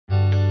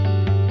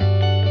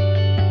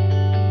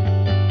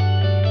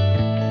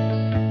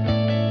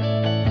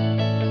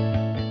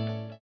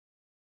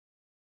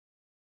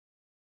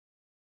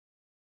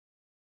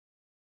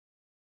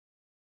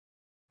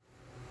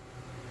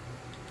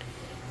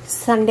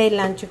Sunday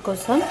lunch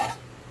కోసం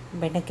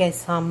బెండకాయ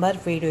సాంబార్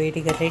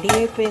వేడివేడిగా రెడీ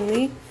అయిపోయింది.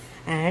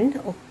 అండ్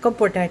ఒక్క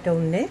పొటాటో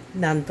ఉండే,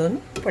 దాంతో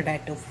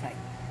పొటాటో ఫ్రై,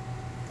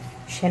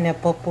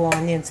 శనగపప్పు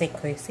ఆనియన్స్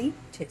ఎక్కువ వేసి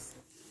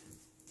చేస్తాం.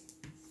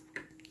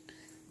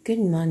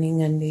 గుడ్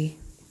మార్నింగ్ అండి.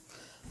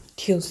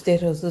 ట్యూస్డే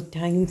రోజు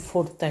టైం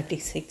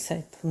 4:36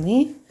 అవుతుంది.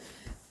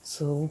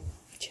 సో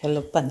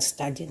చలో పని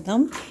స్టార్ట్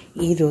చేద్దాం.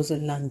 ఈరోజు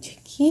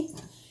లంచ్కి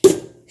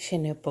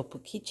శనగపప్పు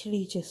కిచిడి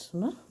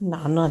చేస్తున్నా.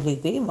 నానాలి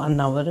ఇది 1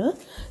 hour,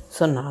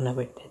 so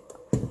నానబెట్టేద్దాం.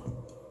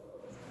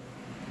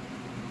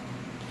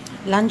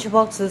 Lunch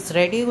boxes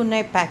ready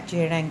ఉన్నాయి ప్యాక్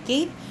చేయడానికి.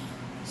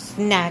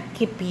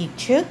 స్నాక్కి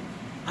పీచ్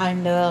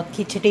అండ్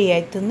కిచిడి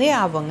అవుతుంది,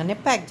 అవ్వగానే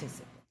ప్యాక్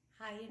చేసేది.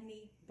 హాయ్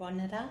అండి,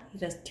 బాగున్నారా?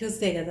 ఈరోజు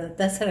ట్యూస్డే కదా,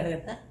 దసరా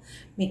కదా.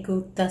 మీకు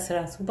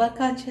దసరా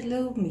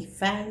శుభాకాంక్షలు. మీ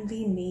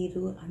ఫ్యామిలీ,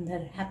 మీరు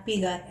అందరు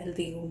హ్యాపీగా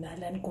హెల్తీగా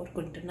ఉండాలని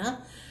కోరుకుంటున్నా.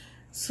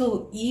 సో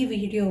ఈ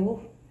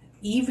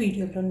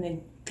వీడియోలో నేను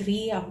 3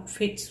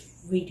 అవుట్ఫిట్స్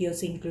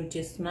వీడియోస్ ఇంక్లూడ్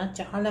చేస్తున్నా.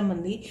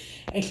 చాలామంది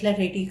ఎట్లా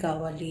రెడీ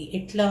కావాలి,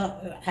 ఎట్లా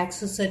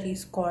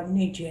యాక్సెసరీస్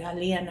కోఆర్డినేట్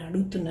చేయాలి అని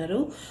అడుగుతున్నారు.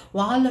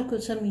 వాళ్ళ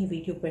కోసం ఈ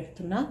వీడియో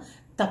పెడుతున్నా.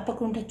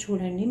 తప్పకుండా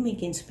చూడండి,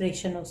 మీకు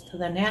ఇన్స్పిరేషన్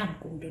వస్తుందనే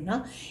అనుకుంటున్నా.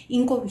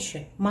 ఇంకో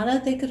విషయం, మన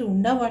దగ్గర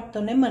ఉన్న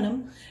వాటితోనే మనం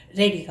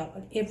రెడీ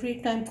కావాలి. ఎవ్రీ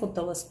టైం కొత్త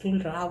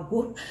వస్తువులు రావు.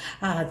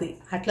 అది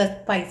అట్లా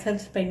పైసలు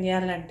స్పెండ్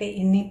చేయాలంటే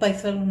ఎన్ని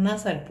పైసలు ఉన్నా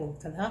సరిపోదు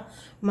కదా.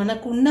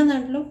 మనకు ఉన్న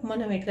దాంట్లో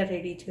మనం ఎట్లా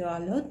రెడీ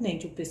చేయాలో నేను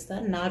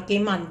చూపిస్తాను.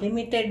 నాకేం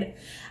అన్లిమిటెడ్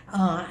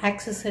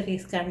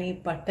యాక్సెసరీస్ కానీ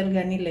బట్టలు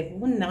కానీ లేవు.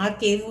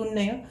 నాకేవి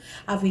ఉన్నాయో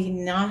అవి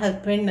నా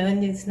హస్బెండ్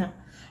ఎర్న్ చేసిన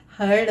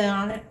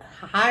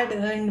హార్డ్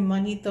ఎర్న్డ్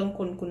మనీతో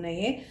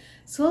కొనుక్కున్నాయే.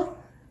 సో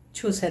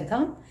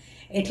చూసేద్దాం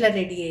ఎట్లా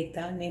రెడీ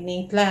అవుతా, నేను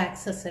ఎట్లా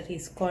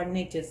యాక్సెసరీస్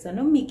కోఆర్డినేట్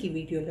చేస్తానో మీకు ఈ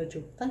వీడియోలో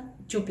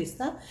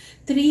చూపిస్తా.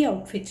 3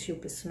 అవుట్ఫిట్స్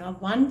చూపిస్తున్నా.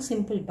 1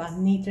 సింపుల్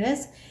బన్నీ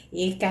డ్రెస్,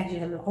 ఏ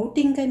క్యాజువల్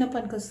అవుటింగ్ అయినా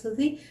పనికి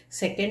వస్తుంది.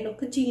 సెకండ్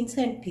ఒక జీన్స్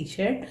అండ్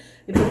టీషర్ట్.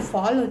 ఇప్పుడు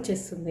ఫాల్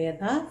వచ్చేస్తుంది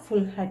కదా,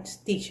 ఫుల్ హ్యాట్స్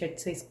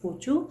టీషర్ట్స్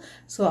వేసుకోవచ్చు.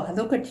 సో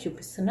అదొకటి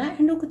చూపిస్తున్నా.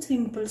 అండ్ ఒక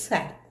సింపుల్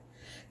శారీ,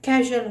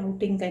 క్యాజువల్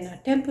అవుటింగ్ అయినా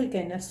టెంపుల్కి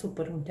అయినా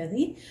సూపర్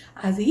ఉంటుంది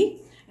అది.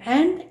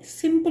 అండ్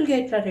సింపుల్గా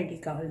ఎట్లా రెడీ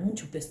కావాలని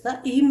చూపిస్తా.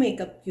 ఈ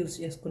మేకప్ యూస్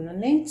చేసుకున్నాను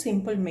నేను.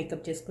 సింపుల్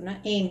మేకప్ చేసుకున్నా,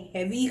 ఏం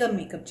హెవీగా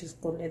మేకప్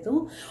చేసుకోలేదు.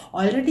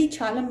 ఆల్రెడీ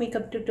చాలా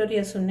మేకప్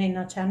ట్యూటోరియల్స్ ఉన్నాయి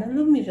నా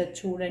ఛానల్లో, మీరు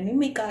చూడండి,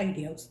 మీకు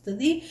ఐడియా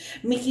వస్తుంది.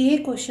 మీకు ఏ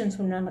క్వశ్చన్స్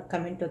ఉన్నా నాకు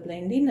కమెంట్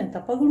వదిలేయండి, నేను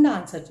తప్పకుండా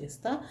ఆన్సర్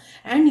చేస్తా.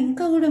 అండ్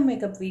ఇంకా కూడా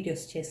మేకప్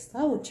వీడియోస్ చేస్తా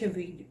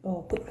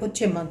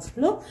వచ్చే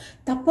మంత్స్లో.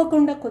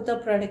 తప్పకుండా కొత్త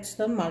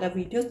ప్రోడక్ట్స్తో మళ్ళీ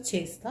వీడియోస్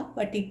చేస్తా.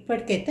 బట్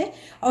ఇప్పటికైతే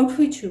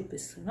అవుట్ఫిట్స్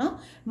చూపిస్తున్నా.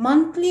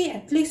 మంత్లీ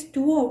అట్లీస్ట్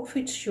 2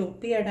 అవుట్ఫిట్స్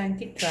చూపించడానికి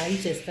ట్రై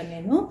చేస్తాను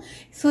నేను.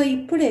 సో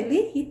ఇప్పుడు వెళ్ళి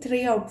ఈ 3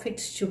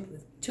 అవుట్ఫిట్స్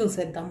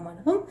చూసేద్దాం.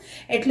 మనం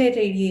ఎట్లా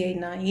రెడీ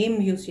అయినా, ఏం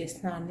యూజ్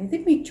చేసినా అనేది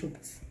మీకు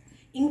చూపిస్తాను.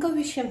 ఇంకో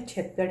విషయం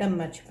చెప్పడం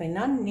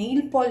మర్చిపోయినా,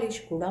 నెయిల్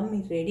పాలిష్ కూడా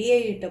మీరు రెడీ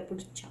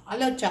అయ్యేటప్పుడు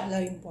చాలా చాలా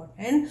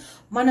ఇంపార్టెంట్.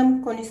 మనం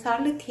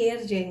కొన్నిసార్లు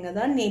కేర్ చేయం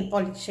కదా, నెయిల్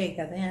పాలిష్ చేయ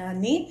కదా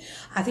అని,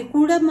 అది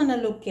కూడా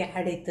మన లుక్కి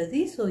యాడ్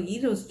అవుతుంది. సో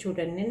ఈరోజు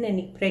చూడండి,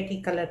 నేను ప్రెటీ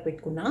కలర్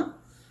పెట్టుకున్నా,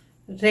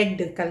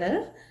 రెడ్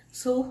కలర్.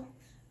 సో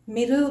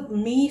మీరు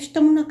మీ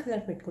ఇష్టం ఉన్న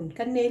కలర్ పెట్టుకోండి,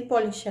 కానీ నెయిల్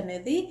పాలిష్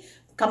అనేది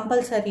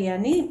కంపల్సరీ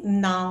అని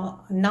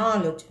నా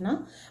ఆలోచన.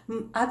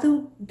 అది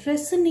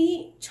డ్రెస్ని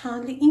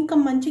చాలా ఇంకా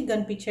మంచిగా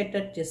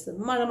కనిపించేటట్టు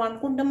చేస్తుంది. మనం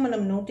అనుకుంటాం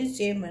మనం నోటీస్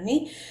చేయమని,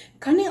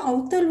 కానీ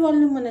అవతల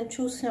వాళ్ళు మనం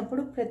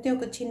చూసినప్పుడు ప్రతి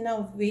ఒక్క చిన్న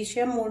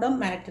విషయం కూడా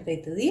మ్యాటర్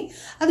అవుతుంది.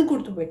 అది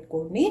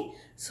గుర్తుపెట్టుకోండి.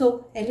 సో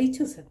వెళ్ళి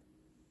చూసాను.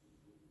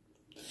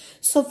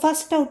 సో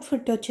ఫస్ట్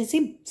అవుట్ఫిట్ వచ్చేసి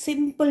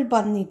సింపుల్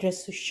బన్నీ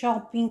డ్రెస్.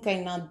 షాపింగ్కి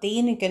అయినా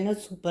దేనికైనా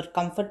సూపర్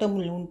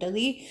కంఫర్టబుల్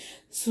ఉంటుంది,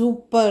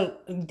 సూపర్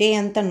డే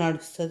అంతా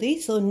నడుస్తుంది.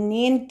 సో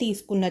నేను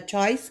తీసుకున్న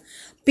choice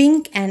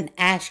pink and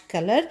ash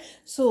colour.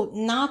 So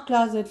నా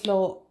క్లాజెట్లో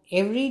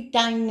ఎవ్రీ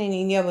టైం నేను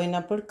ఇండియా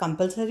పోయినప్పుడు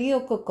కంపల్సరీ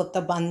ఒక కొత్త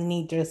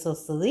బన్నీ డ్రెస్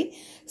వస్తుంది.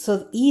 సో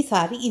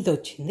ఈసారి ఇది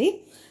వచ్చింది.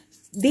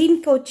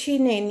 దీనికి వచ్చి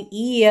నేను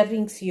ఈ ఇయర్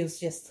రింగ్స్ యూజ్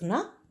చేస్తున్నా.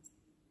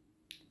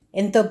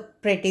 ఎంతో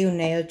ప్రెటీ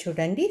ఉన్నాయో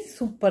చూడండి,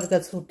 సూపర్గా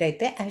సూట్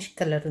అయితే. యాష్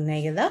కలర్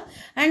ఉన్నాయి కదా,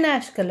 and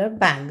ash colour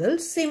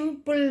bangles,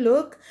 simple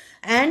look.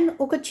 And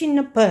ఒక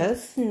చిన్న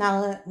పర్స్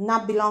నా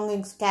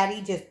బిలాంగింగ్స్ క్యారీ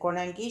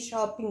చేసుకోవడానికి,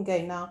 షాపింగ్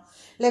అయినా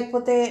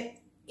లేకపోతే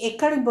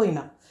ఎక్కడికి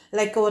పోయినా,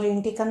 లైక్ ఎవరి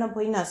ఇంటికన్నా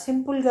పోయినా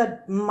సింపుల్గా,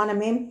 మనం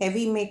ఏం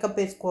హెవీ మేకప్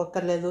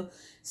వేసుకోక్కర్లేదు.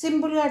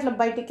 సింపుల్గా అట్లా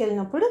బయటికి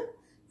వెళ్ళినప్పుడు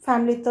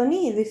ఫ్యామిలీతోని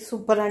ఇది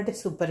సూపర్ అంటే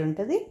సూపర్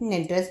ఉంటుంది.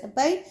 నేను డ్రెస్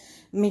పై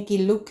మీకు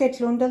ఈ లుక్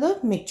ఎట్లా ఉంటుందో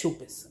మీకు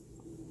చూపిస్తాను.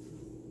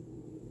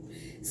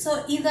 సో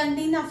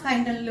ఇదండి నా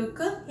ఫైనల్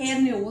లుక్.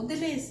 హెయిర్ని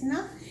వదిలేసిన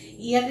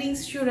ఇయర్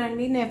రింగ్స్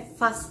చూడండి. నేను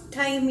ఫస్ట్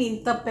టైం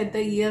ఇంత పెద్ద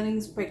ఇయర్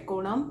రింగ్స్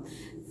పెట్టుకోవడం,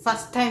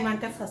 ఫస్ట్ టైం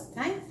అంటే ఫస్ట్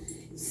టైం.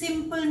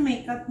 సింపుల్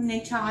మేకప్,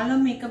 నేను చాలా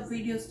మేకప్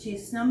వీడియోస్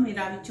చేసిన,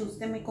 మీరు అవి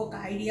చూస్తే మీకు ఒక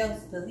ఐడియా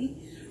వస్తుంది.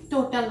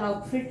 టోటల్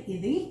అవుట్ఫిట్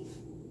ఇది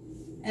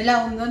ఎలా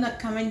ఉందో నాకు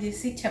కమెంట్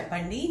చేసి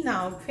చెప్పండి నా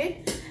అవుట్ఫిట్.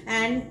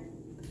 అండ్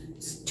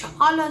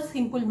చాలా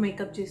సింపుల్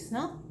మేకప్ చేసిన,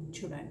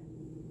 చూడండి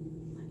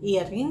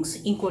ఇయర్ రింగ్స్,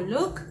 ఇంకో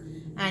లుక్.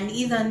 అండ్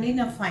ఇదండి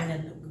నా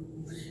ఫైనల్ లుక్.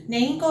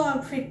 నేను ఇంకో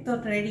అవుట్ఫిట్తో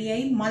రెడీ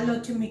అయ్యి మళ్ళీ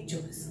వచ్చి మీకు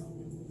చూపిస్తాను.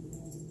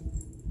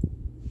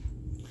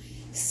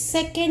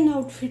 సెకండ్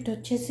అవుట్ఫిట్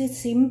వచ్చేసి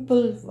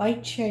సింపుల్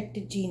వైట్ షర్ట్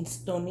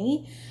జీన్స్తోని.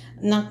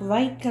 నాకు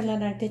వైట్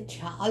కలర్ అంటే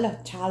చాలా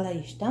చాలా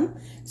ఇష్టం.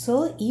 సో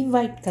ఈ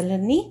వైట్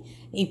కలర్ని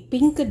ఈ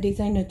పింక్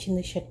డిజైన్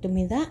వచ్చింది షర్ట్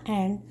మీద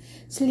అండ్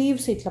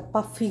స్లీవ్స్ ఇట్లా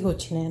పఫీగా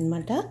వచ్చినాయి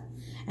అనమాట.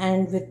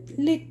 అండ్ విత్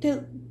లిటిల్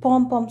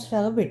పాంపామ్స్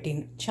లాగా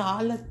పెట్టింది.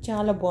 చాలా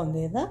చాలా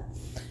బాగుంది కదా,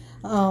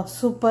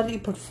 సూపర్.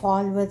 ఇప్పుడు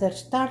ఫాల్ వెదర్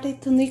స్టార్ట్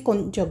అవుతుంది,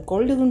 కొంచెం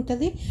గోల్డ్గా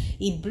ఉంటుంది.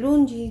 ఈ బ్లూ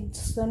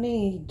జీన్స్తోనే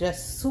ఈ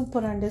డ్రెస్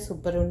సూపర్ అంటే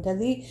సూపర్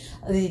ఉంటుంది.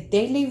 అది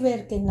డైలీ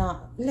వేర్కైనా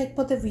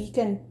లేకపోతే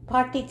వీకెండ్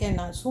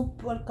పార్టీకైనా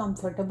సూపర్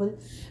కంఫర్టబుల్.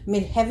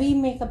 మీరు హెవీ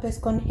మేకప్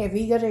వేసుకొని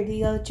హెవీగా రెడీ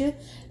అవ్వచ్చు,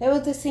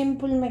 లేకపోతే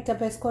సింపుల్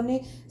మేకప్ వేసుకొని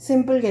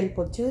సింపుల్గా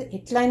వెళ్ళిపోవచ్చు.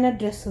 ఎట్లయినా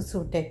డ్రెస్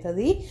సూట్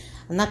అవుతుంది.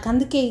 నాకు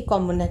అందుకే ఈ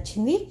కాంబో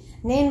నచ్చింది.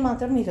 నేను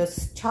మాత్రం ఈరోజు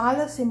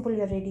చాలా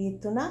సింపుల్గా రెడీ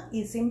అవుతున్నా.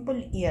 ఈ simple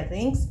ear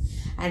rings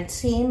and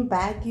same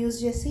bag use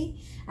చేసి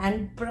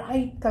and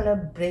bright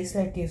colour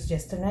bracelet use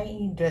చేస్తున్నా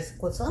ఈ డ్రెస్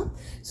కోసం.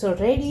 సో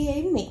రెడీ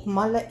అయ్యి మీకు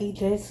మళ్ళీ ఈ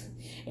డ్రెస్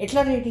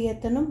ఎట్లా రెడీ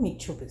అవుతానో మీకు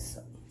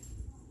చూపిస్తాను.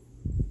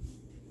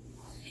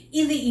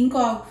 ఇది ఇంకో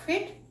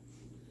అవుట్ఫిట్.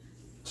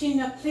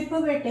 చిన్న క్లిప్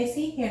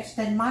పెట్టేసి హెయిర్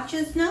స్టైల్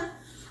మార్చేసిన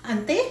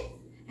అంతే.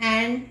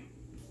 అండ్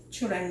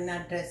చూడండి నా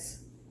డ్రెస్,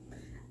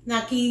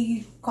 నాకు ఈ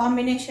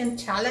కాంబినేషన్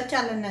చాలా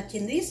చాలా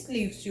నచ్చింది.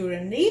 స్లీవ్స్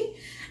చూడండి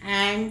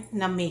అండ్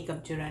నా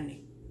మేకప్ చూడండి.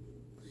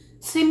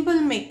 సింపుల్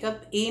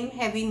మేకప్, ఏం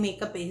హెవీ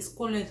మేకప్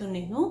వేసుకోలేదు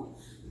నేను.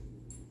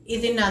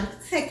 ఇది నా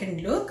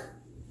సెకండ్ లుక్.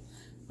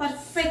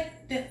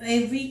 పర్ఫెక్ట్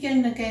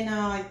వీకెండ్కైనా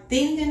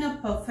దేనికైనా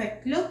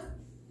పర్ఫెక్ట్ లుక్.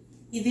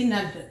 ఇది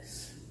నా డ్రెస్.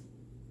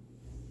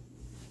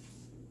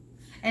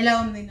 ఎలా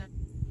ఉంది నా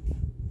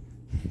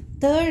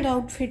థర్డ్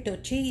అవుట్ఫిట్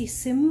వచ్చి ఈ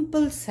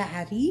సింపుల్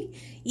శారీ.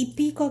 ఈ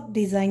పీకాక్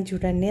డిజైన్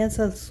చూడండి,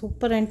 అసలు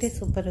సూపర్ అంటే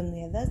సూపర్ ఉంది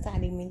కదా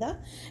శారీ మీద.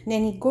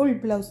 నేను ఈ గోల్డ్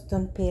బ్లౌజ్తో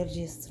పేర్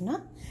చేస్తున్నా.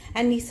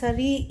 అండ్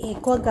ఈసారి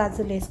ఎక్కువ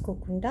గాజులు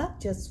వేసుకోకుండా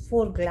జస్ట్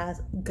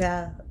 4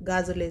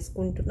 గాజులు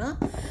వేసుకుంటున్నా,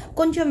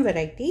 కొంచెం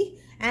variety.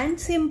 And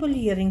simple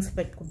ear rings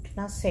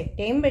పెట్టుకుంటున్నా.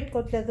 సెట్ ఏం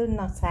పెట్టుకోవట్లేదు,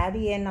 నా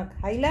శారీ నాకు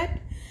హైలైట్.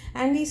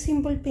 అండ్ ఈ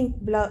సింపుల్ పింక్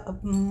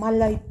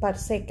మళ్ళీ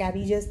పర్సే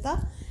క్యారీ చేస్తా.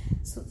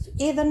 సో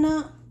ఏదన్నా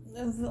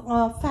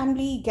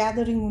ఫ్యామిలీ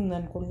గ్యాదరింగ్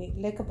ఉందనుకోండి,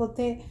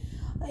 లేకపోతే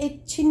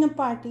చిన్న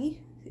పార్టీ,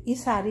 ఈ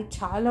శారీ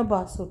చాలా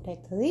బాగా సూట్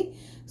అవుతుంది.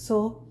 సో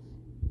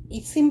ఈ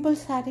సింపుల్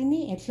శారీని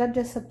ఎట్లా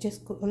డ్రెస్అప్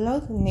చేసుకోవాలో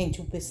నేను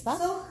చూపిస్తాను.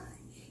 సో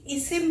ఈ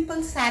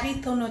సింపుల్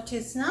శారీతో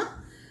వచ్చేసిన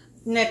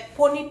నెక్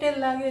పోనీటైల్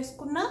లాగా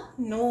వేసుకున్నా.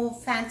 నో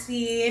ఫ్యాన్సీ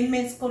ఏం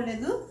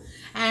వేసుకోలేదు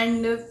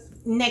అండ్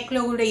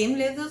నెక్లో కూడా ఏం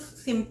లేదు.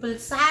 సింపుల్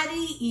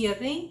శారీ,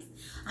 ఇయర్ రింగ్స్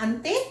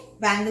అంతే.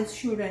 బ్యాంగిల్స్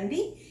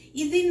చూడండి.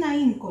 ఇది నా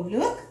ఇంకో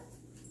లుక్.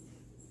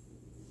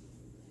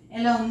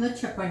 ఎలా ఉందో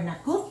చెప్పండి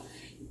నాకు.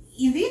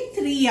 ఇది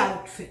 3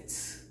 అవుట్ఫిట్స్.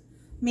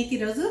 మీకు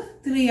ఈరోజు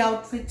 3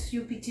 అవుట్ఫిట్స్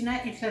చూపించిన,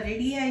 ఎట్లా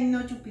రెడీ అయిందో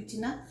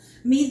చూపించిన.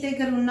 మీ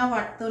దగ్గర ఉన్న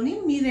వాటితోని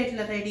మీరు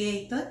ఎట్లా రెడీ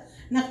అవుతారో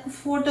నాకు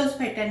ఫొటోస్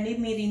పెట్టండి.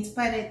 మీరు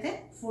ఇన్స్పైర్ అయితే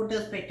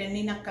ఫొటోస్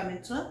పెట్టండి నాకు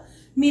కమెంట్స్లో,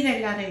 మీరు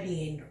ఎలా రెడీ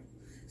అయ్యారు.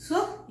 సో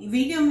ఈ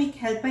వీడియో మీకు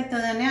హెల్ప్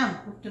అవుతుందనే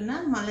అనుకుంటున్నా.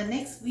 మళ్ళీ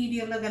నెక్స్ట్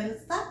వీడియోలో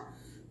కలుస్తా.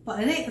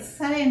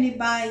 సరే అండి,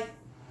 బాయ్.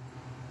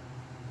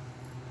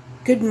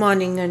 గుడ్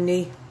మార్నింగ్ అండి.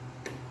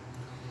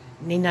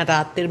 నిన్న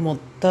రాత్రి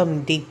మొత్తం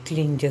డీప్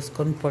క్లీన్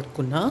చేసుకొని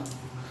పడుకున్నా,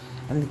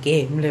 అందుకే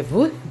ఏం లేవు.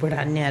 ఇప్పుడు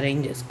అన్నీ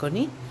అరేంజ్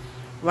చేసుకొని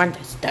వంట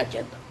స్టార్ట్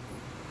చేద్దాం.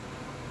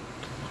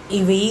 ఈ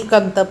వీక్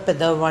అంతా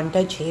పెద్ద వంట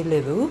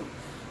చేయలేదు,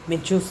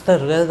 మీరు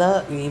చూస్తారు కదా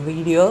ఈ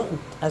వీడియో.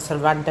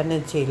 అసలు వంట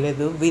అనేది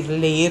చేయలేదు, వీరు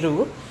లేరు.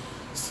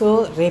 సో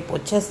రేపు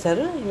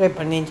వచ్చేస్తారు,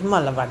 రేపటి నుంచి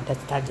మళ్ళీ వంట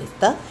స్టార్ట్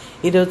చేస్తా.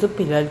 ఈరోజు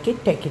పిల్లలకి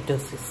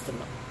టెకిటోస్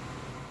ఇస్తున్నాం.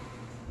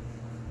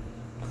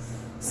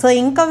 సో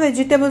ఇంకా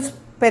వెజిటేబుల్స్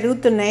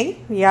పెరుగుతున్నాయి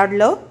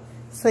యార్డ్లో.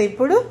 సో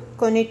ఇప్పుడు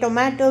కొన్ని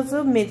టొమాటోస్,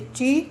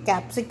 మిర్చి,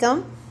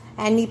 క్యాప్సికమ్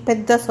అండ్ ఈ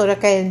పెద్ద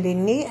సొరకాయలు,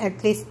 దీన్ని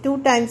అట్లీస్ట్ 2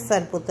 times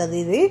సరిపోతుంది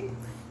ఇది.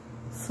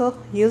 సో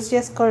యూజ్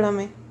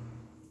చేసుకోవడమే.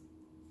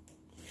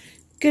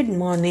 Good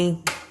morning.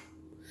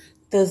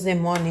 థర్స్డే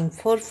మార్నింగ్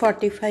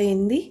 4:45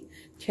 అయింది.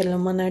 చలో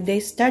మన డే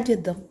స్టార్ట్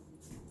చేద్దాం.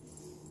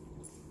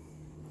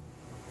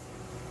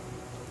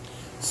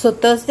 సో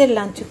థర్స్డే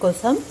లంచ్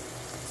కోసం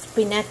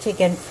స్పినాచ్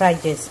చికెన్ ఫ్రై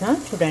చేసిన.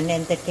 చూడండి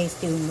ఎంత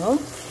టేస్టీ ఉందో.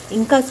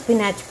 ఇంకా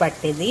స్పినాచ్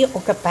పట్టేది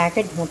ఒక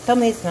ప్యాకెట్ మొత్తం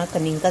వేసిన,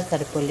 కానీ ఇంకా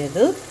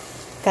సరిపోలేదు.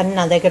 కానీ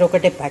నా దగ్గర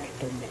ఒకటే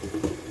ప్యాకెట్ ఉంది.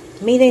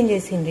 మీరేం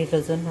చేసిండ్రు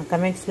ఈరోజు నా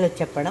కమెంట్స్లో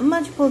చెప్పడం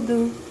మర్చిపోద్దు.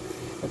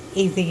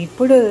 ఇది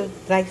ఇప్పుడు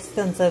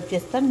రైస్తో సర్వ్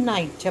చేస్తాను.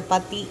 Night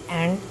chapati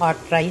and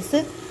hot rice.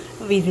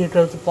 వీరు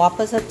ఈరోజు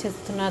వాపస్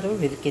వచ్చేస్తున్నారు,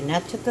 వీరికి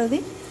నచ్చుతుంది,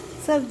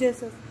 సర్వ్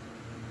చేస్తారు.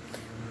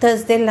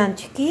 థర్స్డే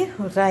లంచ్కి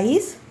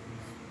rice,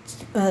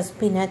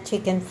 spinach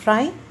chicken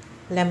fry,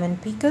 lemon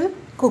pickle,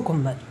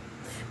 cucumber.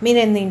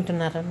 మీరేం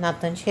తింటున్నారో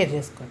నాతో షేర్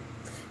చేసుకోండి.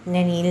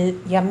 నేను ఈ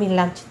యమ్మీ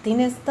లంచ్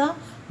తినేస్తా.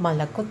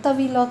 మళ్ళీ కొత్త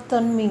వీలాగ్తో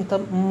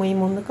మీ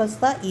ముందుకు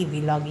వస్తా. ఈ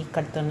వీలాగ్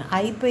ఇక్కడితో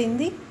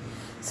అయిపోయింది.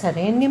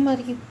 సరే అండి,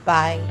 మరి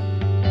బాయ్.